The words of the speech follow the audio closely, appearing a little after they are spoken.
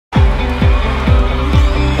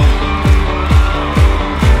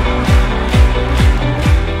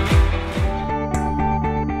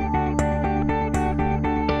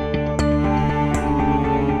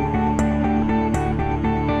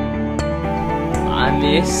I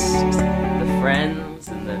miss the friends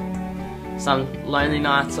and some lonely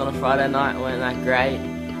nights on a Friday night weren't that great.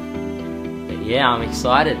 But yeah, I'm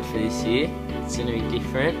excited for this year. It's going to be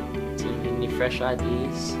different. It's going to be new, fresh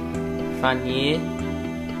ideas. Fun year.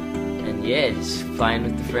 And yeah, just playing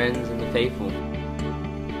with the friends and the people.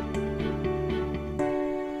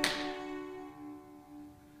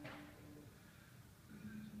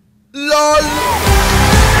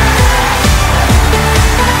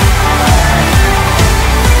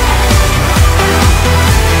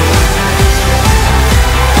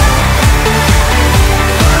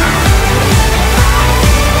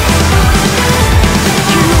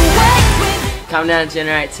 Come down and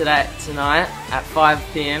Generate tonight at 5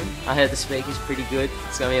 PM. I heard the speaker's pretty good.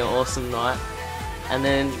 It's going to be an awesome night. And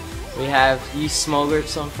then we have youth small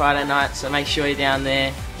groups on Friday night, so make sure you're down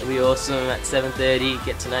there. It'll be awesome at 7:30.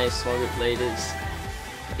 Get to know your small group leaders.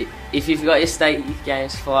 If you've got your state youth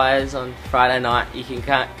games flyers on Friday night, you can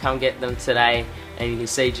come get them today, and you can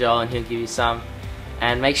see Joel and he'll give you some.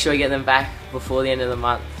 And make sure you get them back before the end of the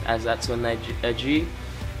month, as that's when they are due.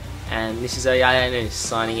 And this is OHYAYA News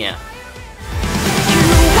signing out.